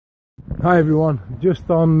Hi everyone, just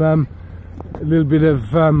on a little bit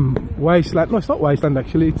of wasteland. No, it's not wasteland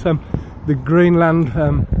actually, it's the Greenland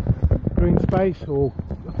green space, or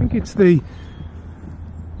I think it's the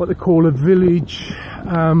what they call a village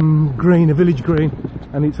green,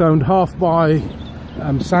 and it's owned half by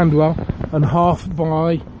Sandwell and half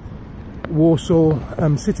by Walsall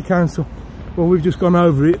City Council. Well, we've just gone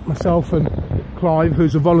over it, myself and Clive,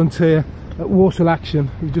 who's a volunteer at Walsall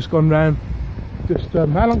ACTION. We've just gone round. Just how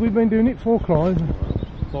long have we been doing it for, Clive?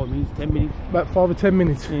 5 minutes, 10 minutes. About 5 or 10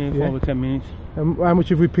 minutes. Yeah, 5 or 10 minutes. How much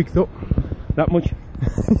have we picked up? That much.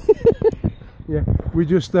 Yeah, we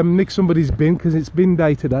just nicked somebody's bin because it's bin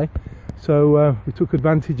day today, so we took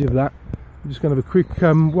advantage of that. I'm just going to have a quick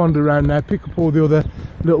wander around now, pick up all the other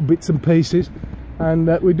little bits and pieces, and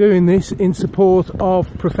we're doing this in support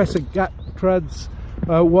of Professor Gatrad's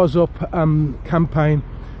WASUP campaign.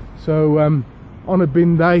 So on a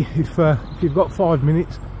bin day, if you've got 5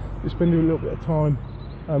 minutes, just spend a little bit of time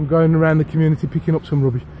going around the community picking up some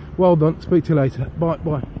rubbish. Well done, speak to you later. Bye.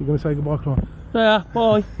 You're going to say goodbye, Clive? Yeah,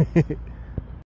 bye.